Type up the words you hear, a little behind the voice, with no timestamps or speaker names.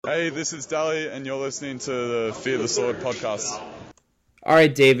Hey, this is Dali, and you're listening to the Fear the Sword podcast. All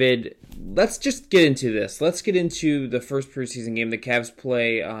right, David, let's just get into this. Let's get into the first preseason game. The Cavs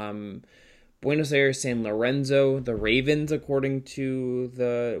play Buenos Aires San Lorenzo, the Ravens, according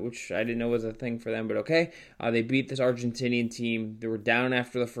to which I didn't know was a thing for them, but okay. They beat this Argentinian team. They were down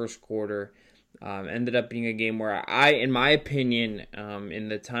after the first quarter. Ended up being a game where in my opinion, in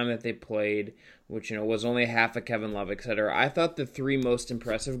the time that they played, which was only half of Kevin Love, etc., I thought the three most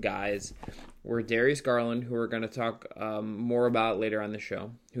impressive guys were Darius Garland, who we're going to talk more about later on the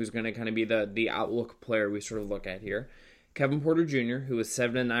show, who's going to kind of be the outlook player we sort of look at here. Kevin Porter Jr., who was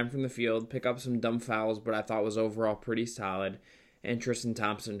 7 and 9 from the field, pick up some dumb fouls, but I thought was overall pretty solid. And Tristan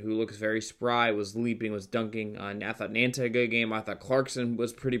Thompson, who looks very spry, was leaping, was dunking. I thought Nance had a good game. I thought Clarkson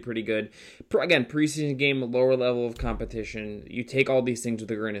was pretty good. Again, preseason game, lower level of competition. You take all these things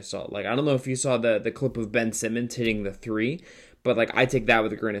with a grain of salt. Like, I don't know if you saw the clip of Ben Simmons hitting the three, but like I take that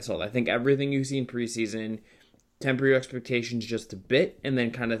with a grain of salt. I think everything you see in preseason, temper your expectations just a bit, and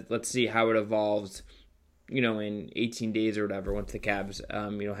then kind of let's see how it evolves in 18 days or whatever, once the Cavs,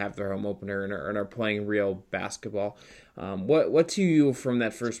 have their home opener and are playing real basketball. What to you from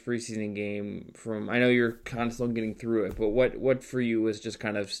that first preseason game? I know you're kind of still getting through it, but what for you was just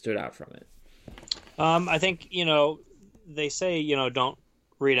kind of stood out from it? I think, they say, don't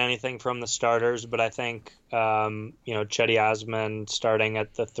read anything from the starters, but I think, Cedi Osman starting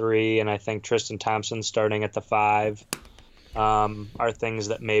at the 3, and I think Tristan Thompson starting at the 5. Are things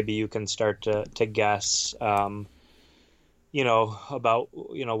that maybe you can start to guess, about,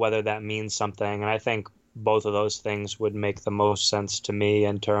 whether that means something. And I think both of those things would make the most sense to me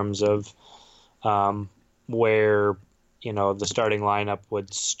in terms of where, the starting lineup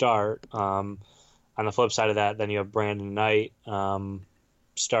would start. On the flip side of that, then you have Brandon Knight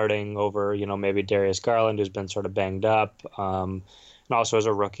starting over, maybe Darius Garland, who's been sort of banged up, and also as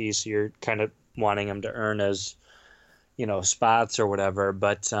a rookie, so you're kind of wanting him to earn his spots or whatever,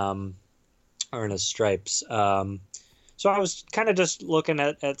 but earn his stripes. So I was kind of just looking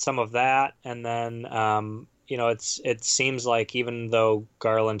at some of that, and then it seems like even though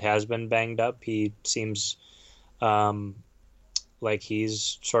Garland has been banged up, he seems like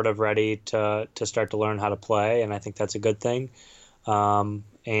he's sort of ready to start to learn how to play, and I think that's a good thing.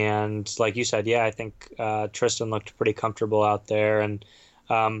 And like you said, I think Tristan looked pretty comfortable out there, and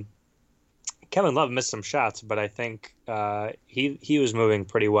Kevin Love missed some shots, but I think he was moving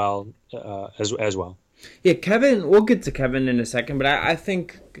pretty well as well. Yeah, Kevin, we'll get to Kevin in a second, but I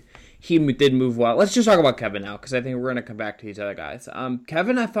think he did move well. Let's just talk about Kevin now, because I think we're going to come back to these other guys.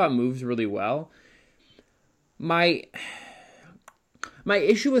 Kevin, I thought, moves really well. My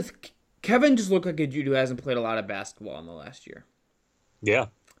issue with Kevin just looked like a dude who hasn't played a lot of basketball in the last year. Yeah.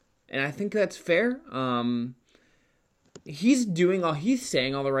 And I think that's fair. He's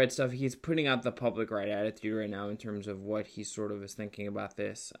saying all the right stuff. He's putting out the public right attitude right now in terms of what he sort of is thinking about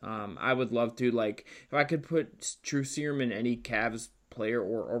this. I would love to, if I could put True Serum in any Cavs player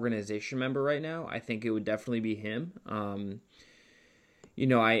or organization member right now, I think it would definitely be him. I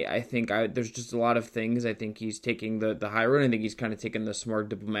think there's just a lot of things. I think he's taking the high road. I think he's kind of taking the smart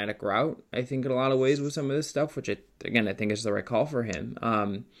diplomatic route, I think, in a lot of ways with some of this stuff, which I think is the right call for him.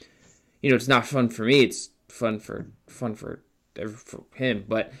 It's not fun for me. It's fun for him,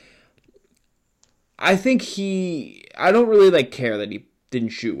 but I think I don't really care that he didn't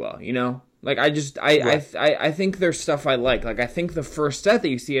shoot well, I think there's stuff I like I think the first set that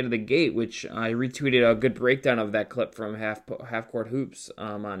you see out of the gate, which I retweeted a good breakdown of that clip from Half Court Hoops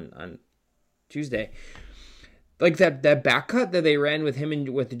on Tuesday, that back cut that they ran with him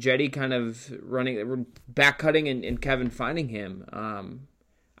and with Cedi kind of running back cutting and Kevin finding him,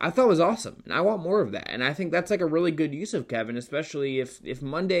 I thought was awesome, and I want more of that. And I think that's a really good use of Kevin, especially if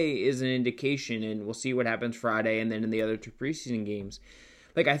Monday is an indication, and we'll see what happens Friday and then in the other 2 preseason games.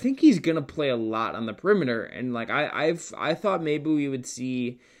 I think he's gonna play a lot on the perimeter, and I thought maybe we would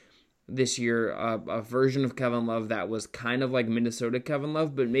see this year a version of Kevin Love that was kind of like Minnesota Kevin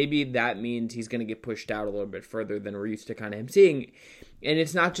Love, but maybe that means he's gonna get pushed out a little bit further than we're used to kind of him seeing. And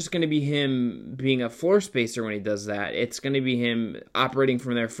it's not just going to be him being a floor spacer when he does that. It's going to be him operating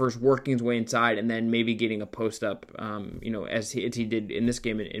from there, first working his way inside, and then maybe getting a post up, as he did in this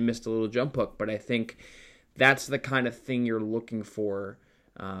game and missed a little jump hook. But I think that's the kind of thing you're looking for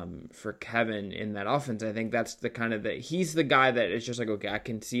Kevin in that offense. I think that's the kind of he's the guy that is just okay, I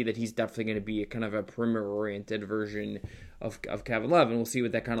can see that he's definitely going to be a kind of a perimeter-oriented version of Kevin Love, and we'll see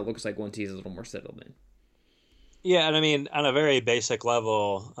what that kind of looks like once he's a little more settled in. Yeah, and I mean, on a very basic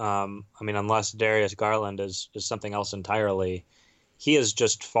level, unless Darius Garland is something else entirely, he is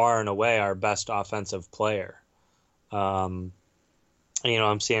just far and away our best offensive player.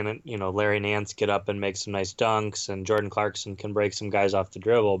 I'm seeing Larry Nance get up and make some nice dunks, and Jordan Clarkson can break some guys off the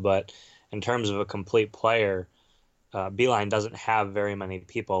dribble. But in terms of a complete player, Beeline doesn't have very many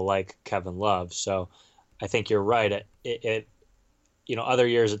people like Kevin Love. So I think you're right. Other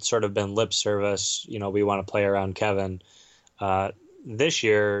years it's sort of been lip service. We want to play around Kevin. This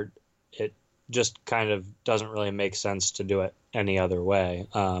year, it just kind of doesn't really make sense to do it any other way.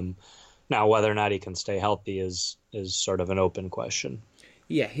 Now, whether or not he can stay healthy is sort of an open question.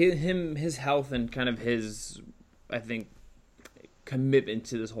 Yeah, his health and kind of his, I think, commitment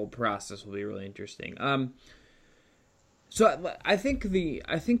to this whole process will be really interesting. So I think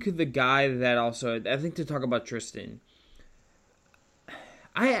the guy that also I think to talk about Tristan.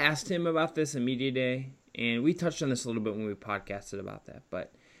 I asked him about this in media day, and we touched on this a little bit when we podcasted about that.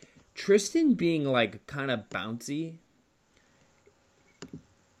 But Tristan being like kind of bouncy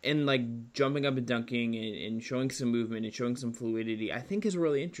and like jumping up and dunking and showing some movement and showing some fluidity, I think is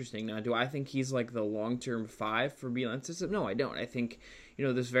really interesting. Now, do I think he's like the long-term 5 for Beeline system? No, I don't. I think,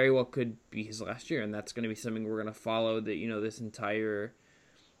 this very well could be his last year, and that's going to be something we're going to follow this entire,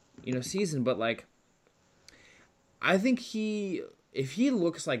 season. But like, I think if he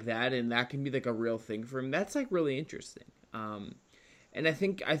looks like that and that can be like a real thing for him, that's like really interesting. And I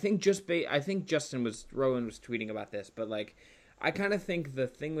think Justin Rowan was tweeting about this, but like, I kind of think the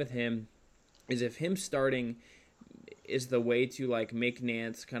thing with him is if him starting is the way to like make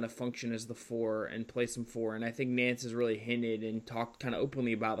Nance kind of function as the 4 and play some 4. And I think Nance has really hinted and talked kind of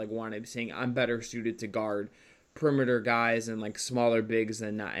openly about like saying I'm better suited to guard perimeter guys and like smaller bigs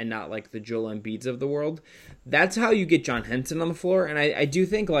and not like the Joel Embiids of the world. That's how you get John Henson on the floor. And I do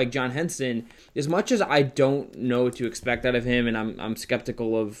think like John Henson, as much as I don't know what to expect out of him and I'm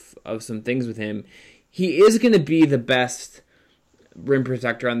skeptical of some things with him, he is going to be the best rim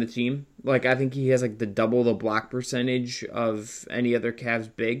protector on the team. Like, I think he has like the double the block percentage of any other Cavs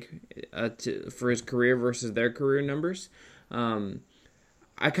big for his career versus their career numbers.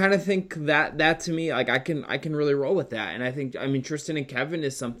 I kind of think that to me, like I can really roll with that. And I think, Tristan and Kevin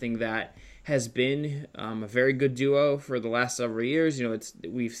is something that has been a very good duo for the last several years.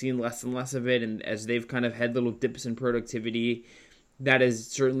 We've seen less and less of it, and as they've kind of had little dips in productivity, that has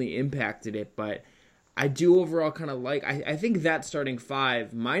certainly impacted it. But I do overall kind of like, I think that starting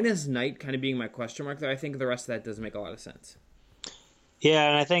 5, minus Knight kind of being my question mark there, I think the rest of that does make a lot of sense. Yeah,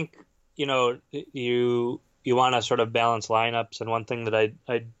 and I think, you want to sort of balance lineups, and one thing that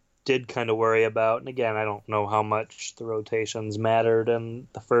I did kind of worry about, and again, I don't know how much the rotations mattered in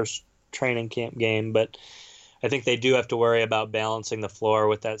the first training camp game, but I think they do have to worry about balancing the floor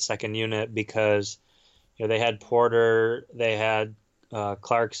with that second unit because, they had Porter, they had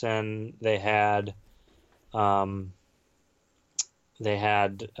Clarkson, they had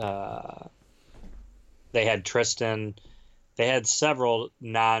Tristan. They had several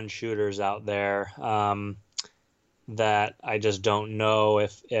non-shooters out there that I just don't know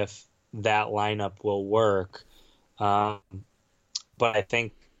if that lineup will work. But I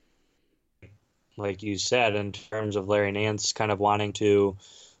think, like you said, in terms of Larry Nance kind of wanting to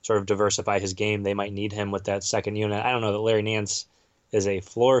sort of diversify his game, they might need him with that second unit. I don't know that Larry Nance is a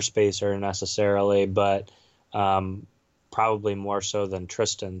floor spacer necessarily, but probably more so than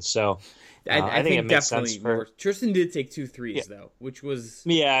Tristan. So I think it makes definitely sense for more. Tristan did take 2 threes though, which was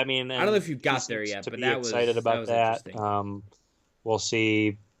I don't know if you got there yet, but that was excited about that. We'll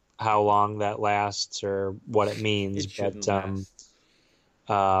see how long that lasts or what it means.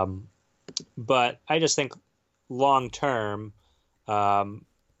 But I just think long term,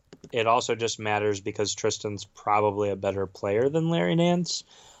 it also just matters because Tristan's probably a better player than Larry Nance.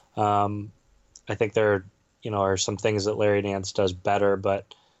 I think there are some things that Larry Nance does better,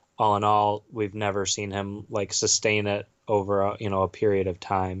 but all in all, we've never seen him like sustain it over a period of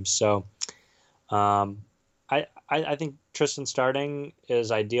time. So I think Tristan starting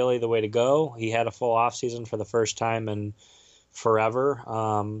is ideally the way to go. He had a full offseason for the first time in forever.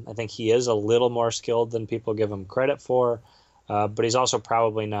 I think he is a little more skilled than people give him credit for, but he's also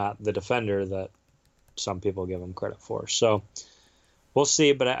probably not the defender that some people give him credit for. So we'll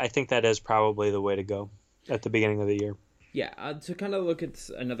see, but I think that is probably the way to go at the beginning of the year. Yeah, to kind of look at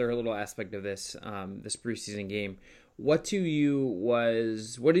another little aspect of this this preseason game, what do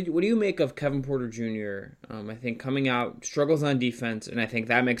you make of Kevin Porter Jr.? I think coming out, struggles on defense, and I think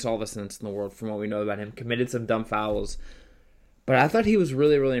that makes all the sense in the world from what we know about him. Committed some dumb fouls, but I thought he was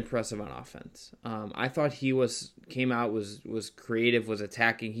really, really impressive on offense. I thought he came out was creative, was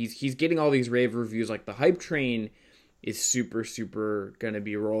attacking. He's getting all these rave reviews. Like the hype train is super, super going to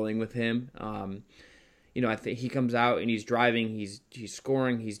be rolling with him. I think he comes out and he's driving, he's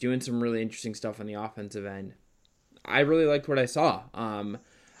scoring, he's doing some really interesting stuff on the offensive end. I really liked what I saw.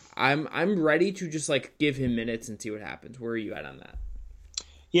 I'm ready to just like give him minutes and see what happens. Where are you at on that?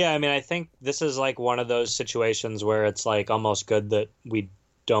 Yeah, I mean, I think this is like one of those situations where it's like almost good that we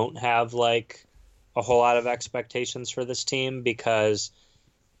don't have like a whole lot of expectations for this team because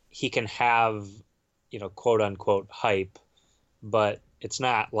he can have, quote unquote hype, but it's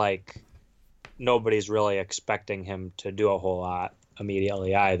not like nobody's really expecting him to do a whole lot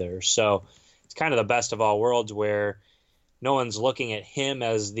immediately either. So it's kind of the best of all worlds where no one's looking at him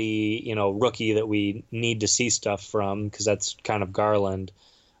as the, rookie that we need to see stuff from because that's kind of Garland.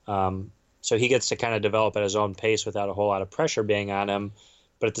 So he gets to kind of develop at his own pace without a whole lot of pressure being on him.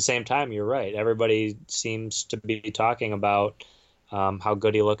 But at the same time, you're right. Everybody seems to be talking about how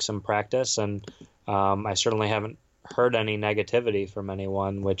good he looks in practice. And I certainly haven't heard any negativity from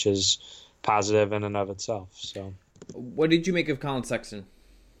anyone, which is positive in and of itself. So, what did you make of Colin Sexton?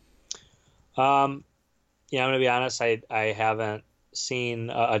 I'm going to be honest. I haven't seen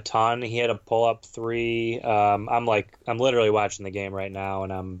a ton. He had a pull-up 3. I'm literally watching the game right now,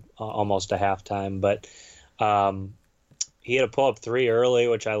 and I'm almost to halftime. But he had a pull-up 3 early,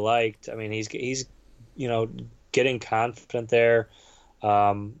 which I liked. I mean, he's getting confident there.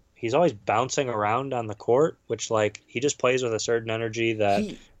 He's always bouncing around on the court, which he just plays with a certain energy that,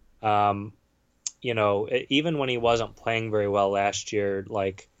 even when he wasn't playing very well last year,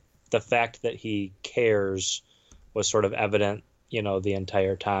 the fact that he cares was sort of evident, the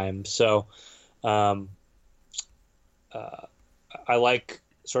entire time. So I like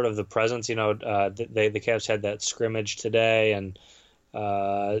sort of the presence, the Cavs had that scrimmage today, and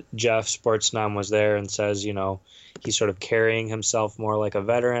Jeff Sportsnam was there and says, he's sort of carrying himself more like a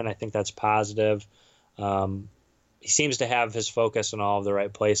veteran. I think that's positive. He seems to have his focus in all of the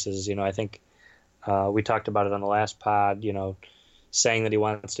right places. I think we talked about it on the last pod, saying that he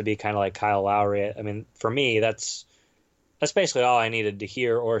wants to be kind of like Kyle Lowry. I mean, for me, that's basically all I needed to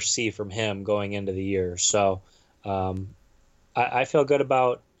hear or see from him going into the year. So I feel good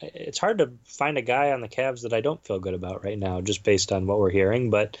about. It's hard to find a guy on the Cavs that I don't feel good about right now, just based on what we're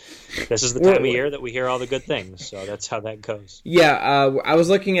hearing. But this is the time of year that we hear all the good things, so that's how that goes. Yeah, I was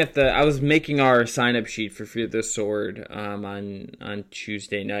looking at I was making our sign-up sheet for Fear the Sword on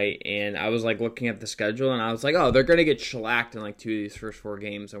Tuesday night, and I was looking at the schedule, and I was like, oh, they're gonna get shellacked in 2 of these first 4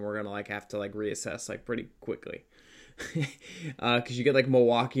 games, and we're gonna have to reassess pretty quickly. Because you get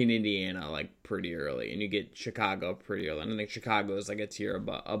Milwaukee and Indiana pretty early, and you get Chicago pretty early. And I think Chicago is a tier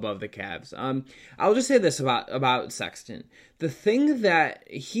above the Cavs. I'll just say this about Sexton: the thing that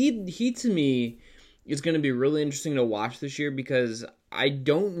he to me is going to be really interesting to watch this year, because I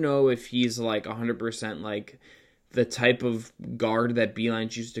don't know if he's 100% the type of guard that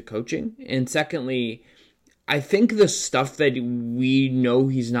Beilein's used to coaching. And secondly, I think the stuff that we know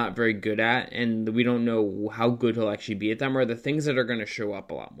he's not very good at, and we don't know how good he'll actually be at them, are the things that are going to show up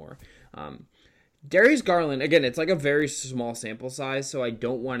a lot more. Darius Garland, again, it's a very small sample size, so I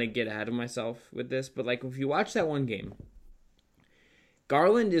don't want to get ahead of myself with this, but if you watch that one game,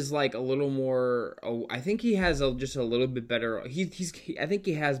 Garland is a little more. I think he has just a little bit better. I think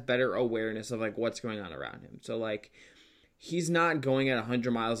he has better awareness of what's going on around him. So he's not going at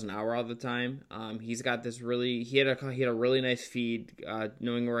 100 miles an hour all the time. He's got this really. He had a really nice feed,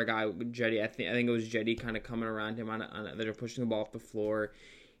 knowing where a guy Jetty. I think it was Jetty kind of coming around him on that are pushing the ball off the floor.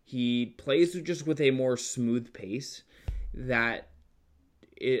 He plays with a more smooth pace that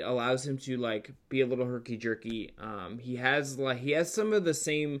it allows him to be a little herky jerky. He has some of the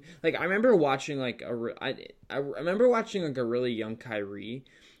same. I remember watching I remember watching a really young Kyrie.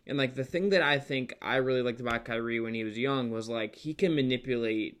 And the thing that I think I really liked about Kyrie when he was young was he can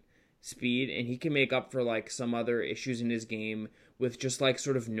manipulate speed, and he can make up for some other issues in his game with just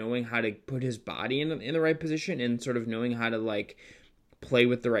sort of knowing how to put his body in the right position, and sort of knowing how to play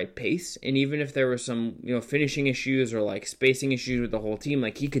with the right pace. And even if there were some finishing issues or spacing issues with the whole team,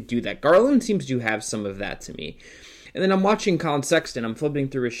 he could do that. Garland seems to have some of that to me. And then I'm watching Colin Sexton. I'm flipping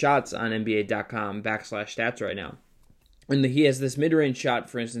through his shots on NBA.com/stats right now. And he has this mid-range shot,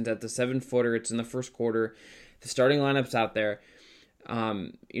 for instance, at the 7-footer. It's in the first quarter. The starting lineup's out there.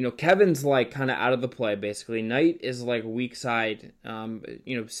 Kevin's kind of out of the play, basically. Knight is weak side,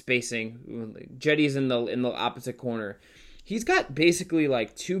 spacing. Jetty's in the opposite corner. He's got basically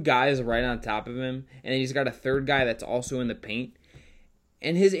 2 guys right on top of him, and then he's got a third guy that's also in the paint.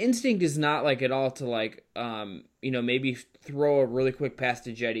 And his instinct is not at all to maybe throw a really quick pass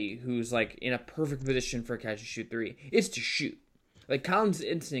to Jetty, who's in a perfect position for a catch and shoot 3. It's to shoot. Colin's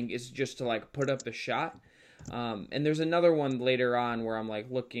instinct is just to put up a shot. And there's another one later on where I'm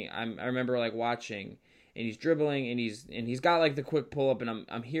looking. I remember watching, and he's dribbling, and he's got like the quick pull up, and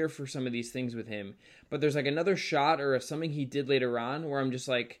I'm here for some of these things with him. But there's like another shot or something he did later on where I'm just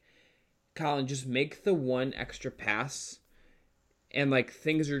like, Colin, just make the one extra pass, and like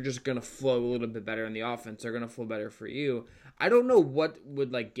things are just gonna flow a little bit better in the offense. They're gonna flow better for you. I don't know what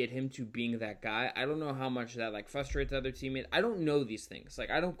would like get him to being that guy. I don't know how much that like frustrates the other teammate. I don't know these things. Like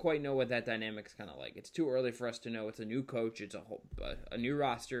I don't quite know what that dynamic's kind of like. It's too early for us to know. It's a new coach. It's a new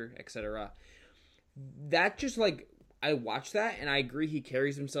roster, etc. That just like I watch that and I agree he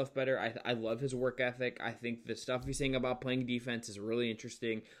carries himself better. I love his work ethic. I think the stuff he's saying about playing defense is really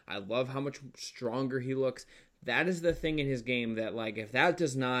interesting. I love how much stronger he looks. That is the thing in his game that like if that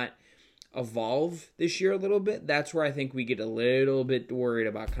does not evolve this year a little bit, that's where I think we get a little bit worried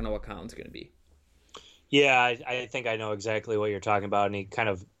about kind of what Colin's going to be. Yeah, I think I know exactly what you're talking about, and he kind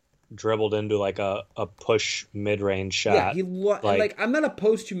of dribbled into like a push mid-range shot. Yeah, like I'm not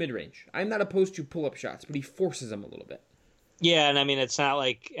opposed to mid-range. I'm not opposed to pull-up shots, but he forces them a little bit. Yeah, and I mean it's not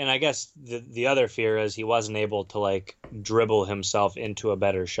like, and I guess the other fear is he wasn't able to like dribble himself into a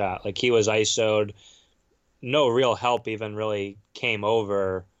better shot. Like he was ISO'd, no real help even really came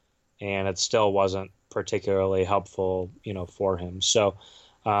over, and it still wasn't particularly helpful, for him. So,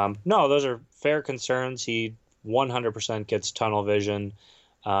 no, those are fair concerns. He 100% gets tunnel vision,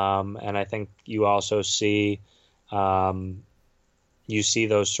 and I think you also see, those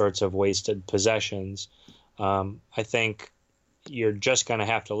sorts of wasted possessions. I think you're just going to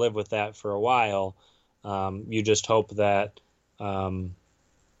have to live with that for a while. You just hope that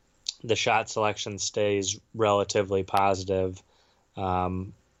the shot selection stays relatively positive.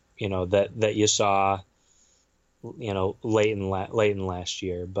 That you saw, late in last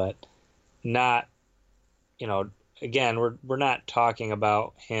year, but not, again, we're not talking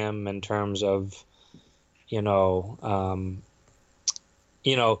about him in terms of,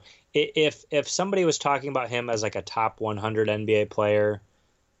 if somebody was talking about him as like a top 100 NBA player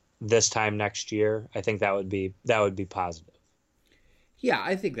this time next year, I think that would be positive. Yeah,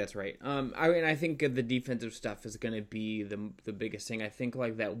 I think that's right. I think the defensive stuff is going to be the biggest thing. I think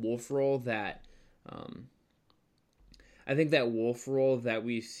like that wolf role that,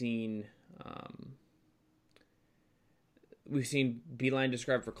 we've seen, Beeline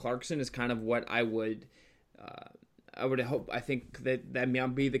describe for Clarkson is kind of what I would hope. I think that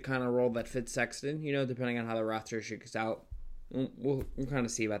might be the kind of role that fits Sexton. Depending on how the roster shakes out, we'll kind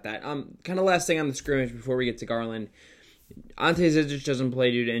of see about that. Kind of last thing on the scrimmage before we get to Garland. Ante Zizic doesn't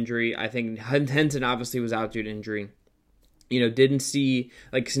play due to injury. I think Henson obviously was out due to injury. Didn't see,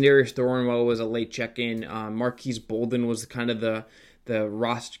 like, Sindarius Thornwell was a late check-in. Marquise Bolden was kind of the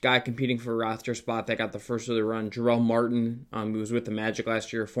roster guy competing for a roster spot that got the first of the run. Jarrell Martin, who was with the Magic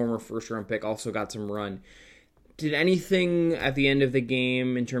last year, former first-round pick, also got some run. Did anything at the end of the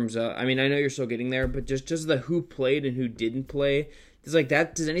game in terms of, I know you're still getting there, but just the who played and who didn't play,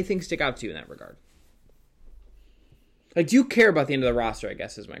 does anything stick out to you in that regard? Like, do you care about the end of the roster, I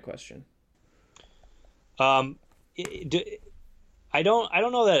guess, is my question. I don't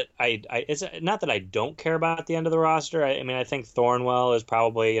know that it's not that I don't care about the end of the roster. I think Thornwell is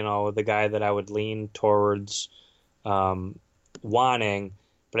probably, the guy that I would lean towards wanting,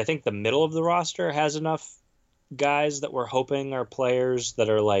 but I think the middle of the roster has enough guys that we're hoping are players that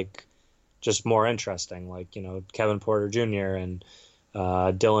are like just more interesting, like, Kevin Porter Jr. and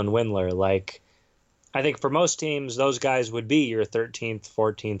Dylan Windler. Like, I think for most teams, those guys would be your 13th,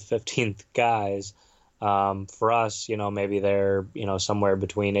 14th, 15th guys. For us, maybe they're, somewhere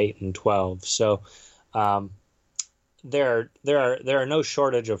between 8 and 12. So there are no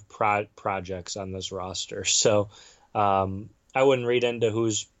shortage of projects on this roster. So I wouldn't read into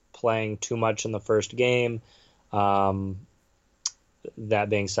who's playing too much in the first game. That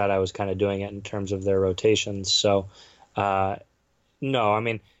being said, I was kind of doing it in terms of their rotations. So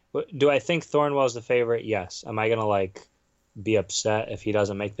no, do I think Thornwell's the favorite? Yes. Am I going to be upset if he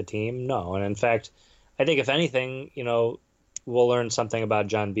doesn't make the team? No. And in fact, I think if anything, we'll learn something about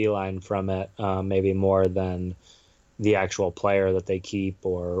John Beeline from it, maybe more than the actual player that they keep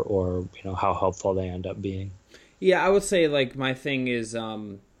or how helpful they end up being. Yeah, I would say my thing is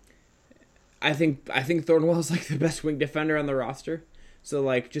I think Thornwell's the best wing defender on the roster.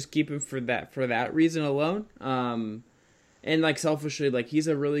 So just keep him for that reason alone. And selfishly, he's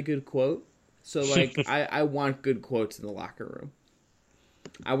a really good quote. So I want good quotes in the locker room.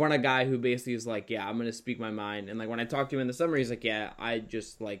 I want a guy who basically is yeah, I'm gonna speak my mind. And when I talk to him in the summer, he's yeah, I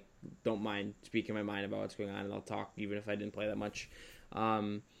just don't mind speaking my mind about what's going on, and I'll talk even if I didn't play that much.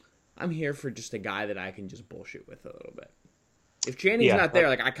 I'm here for just a guy that I can just bullshit with a little bit. If Channing's not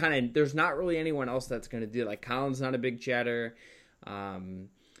there, there's not really anyone else that's gonna do it. Colin's not a big chatter.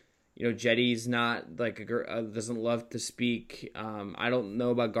 Jetty's not like doesn't love to speak. I don't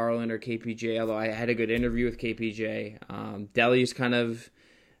know about Garland or KPJ, although I had a good interview with KPJ. Deli's kind of,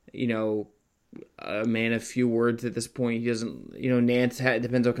 a man of few words at this point. He doesn't, Nance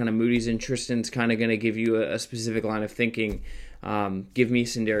depends on kind of mood he's in. Tristan's kind of going to give you a specific line of thinking. Give me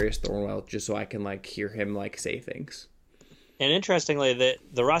Sindarius Thornwell just so I can hear him say things. And interestingly,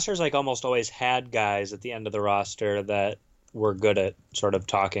 the roster's almost always had guys at the end of the roster that were good at sort of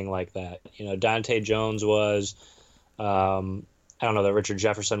talking like that. Dante Jones was, I don't know that Richard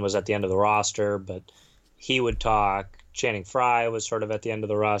Jefferson was at the end of the roster, but he would talk. Channing Frye was sort of at the end of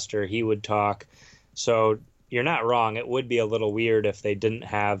the roster. He would talk. So you're not wrong. It would be a little weird if they didn't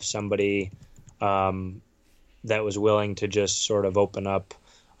have somebody that was willing to just sort of open up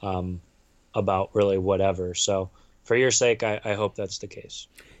about really whatever. So for your sake, I hope that's the case.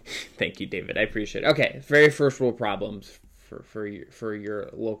 Thank you, David. I appreciate it. Okay, very first world problems for your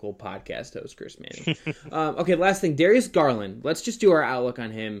local podcast host, Chris Manning. Okay, last thing, Darius Garland. Let's just do our outlook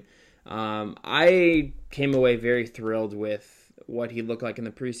on him. I came away very thrilled with what he looked like in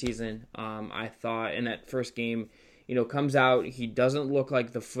the preseason. I thought in that first game, comes out, he doesn't look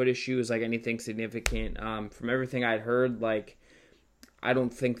like the foot issue is anything significant. From everything I'd heard, I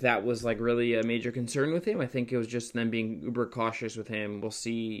don't think that was really a major concern with him. I think it was just them being uber cautious with him. We'll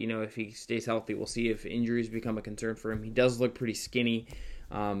see, if he stays healthy. We'll see if injuries become a concern for him. He does look pretty skinny.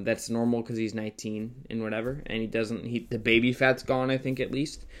 That's normal because he's 19 and whatever, and the baby fat's gone, I think, at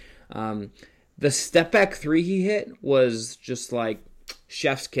least. The step back three he hit was just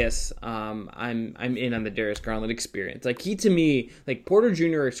chef's kiss. I'm in on the Darius Garland experience. He, to me, Porter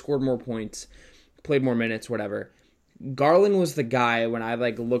Jr. scored more points, played more minutes, whatever. Garland was the guy when I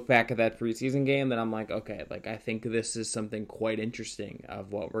look back at that preseason game that I'm okay, I think this is something quite interesting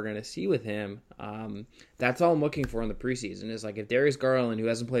of what we're gonna see with him. That's all I'm looking for in the preseason is if Darius Garland, who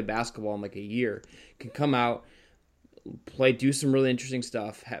hasn't played basketball in a year, can come out, do some really interesting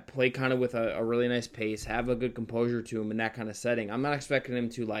stuff, play kind of with a really nice pace, have a good composure to him in that kind of setting. I'm not expecting him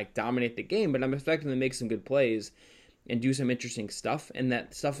to dominate the game, but I'm expecting him to make some good plays and do some interesting stuff. And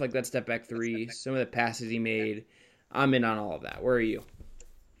that stuff that step back three, some of the passes he made, I'm in on all of that. Where are you?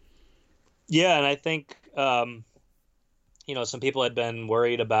 Yeah, and I think some people had been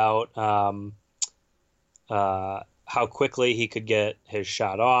worried about how quickly he could get his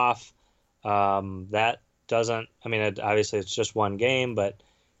shot off. That doesn't. Obviously it's just one game, but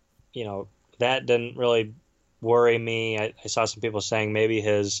that didn't really worry me. I saw some people saying maybe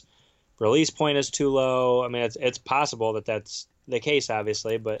his release point is too low. It's possible that that's the case,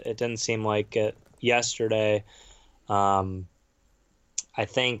 obviously, but it didn't seem like it yesterday. I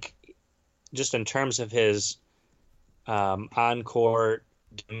think just in terms of his on-court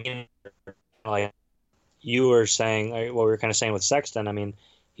demeanor, you were saying, what we were kind of saying with Sexton,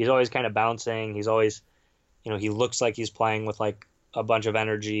 he's always kind of bouncing. He's always, he looks like he's playing with a bunch of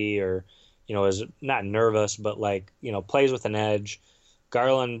energy or, is not nervous, but plays with an edge.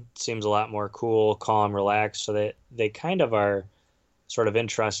 Garland seems a lot more cool, calm, relaxed. So they kind of are sort of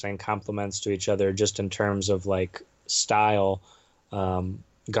interesting complements to each other just in terms of style.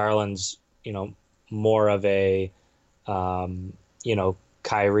 Garland's, more of a,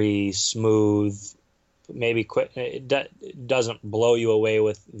 Kyrie smooth, maybe quick. It doesn't blow you away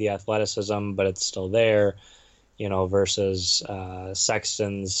with the athleticism, but it's still there, versus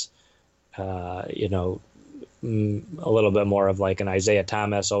Sexton's, a little bit more of an Isaiah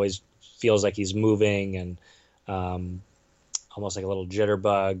Thomas, always feels like he's moving and almost like a little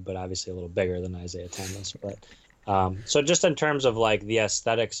jitterbug, but obviously a little bigger than Isaiah Thomas. But so just in terms of the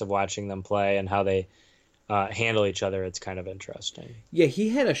aesthetics of watching them play and how they handle each other, it's kind of interesting. Yeah, he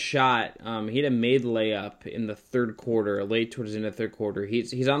had a shot. He had a made layup in the third quarter, late towards the end of the third quarter.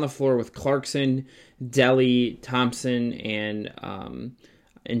 He's on the floor with Clarkson, Deli, Thompson, and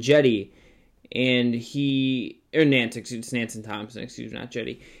Jetty, and Nance and Thompson, not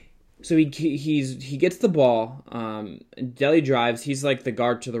Jetty. So he gets the ball. Deli drives. He's the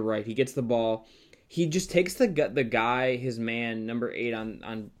guard to the right. He gets the ball. He just takes the guy, his man, number 8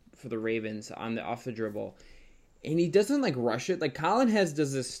 on for the Ravens off the dribble, and he doesn't rush it. Colin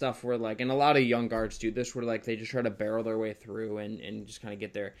does this stuff where and a lot of young guards do this where they just try to barrel their way through and just kind of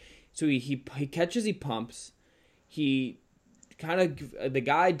get there. So he catches, he pumps, he kind of, the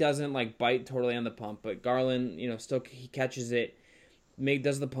guy doesn't bite totally on the pump, but Garland still he catches it,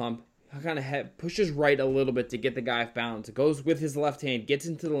 does the pump, kind of pushes right a little bit to get the guy off balance. It goes with his left hand, gets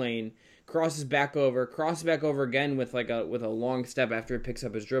into the lane, crosses back over again with with a long step after he picks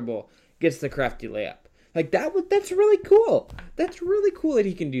up his dribble, gets the crafty layup. That's really cool. That's really cool that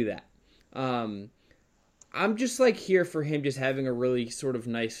he can do that. I'm just like here for him just having a really sort of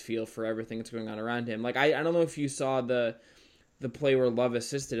nice feel for everything that's going on around him. Like I don't know if you saw the play where Love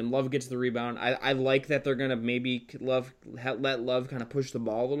assisted him. Love gets the rebound. I like that they're gonna maybe let Love kind of push the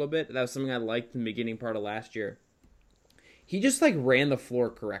ball a little bit. That was something I liked in the beginning part of last year. He just like ran the floor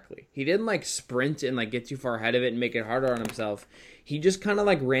correctly. He didn't like sprint and like get too far ahead of it and make it harder on himself. He just kind of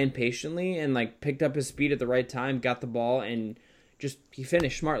like ran patiently and like picked up his speed at the right time, got the ball, and just he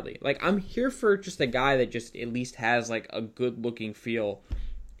finished smartly. Like I'm here for just a guy that just at least has like a good looking feel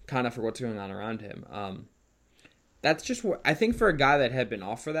kind of for what's going on around him. That's just what I think for a guy that had been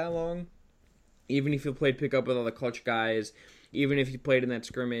off for that long, even if you played pickup with all the clutch guys, even if you played in that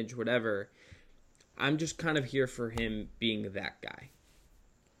scrimmage, whatever, I'm just kind of here for him being that guy.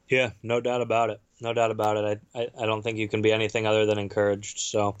 Yeah, no doubt about it. No doubt about it. I don't think you can be anything other than encouraged.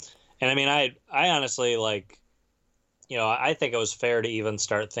 So, and I mean, I honestly like, I think it was fair to even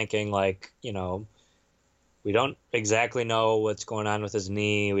start thinking like, we don't exactly know what's going on with his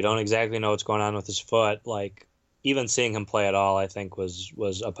knee. We don't exactly know what's going on with his foot. Like, even seeing him play at all, I think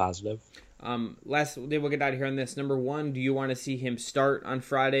was a positive. Last, we'll get out of here on this. Number one, do you want to see him start on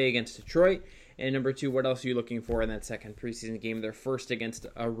Friday against Detroit? And number two, what else are you looking for in that second preseason game? Their first against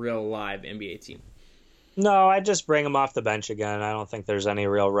a real live NBA team. No, I just bring him off the bench again. I don't think there's any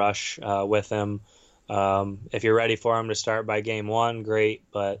real rush with him. If you're ready for him to start by game one, great.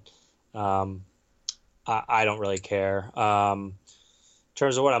 But I don't really care. In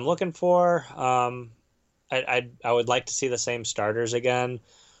terms of what I'm looking for, I would like to see the same starters again,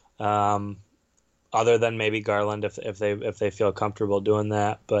 other than maybe Garland if they feel comfortable doing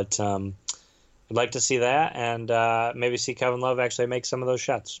that. But I'd like to see that, and maybe see Kevin Love actually make some of those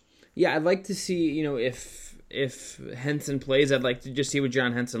shots. Yeah, I'd like to see, if Henson plays, I'd like to just see what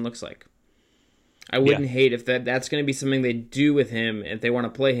John Henson looks like. I wouldn't hate if that's going to be something they do with him, if they want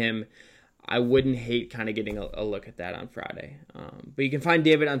to play him. I wouldn't hate kind of getting a look at that on Friday. But you can find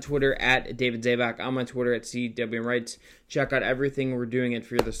David on Twitter at David Zabak. I'm on Twitter at CWMWrights. Check out everything we're doing at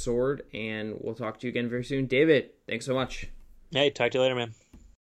Fear the Sword, and we'll talk to you again very soon. David, thanks so much. Hey, talk to you later, man.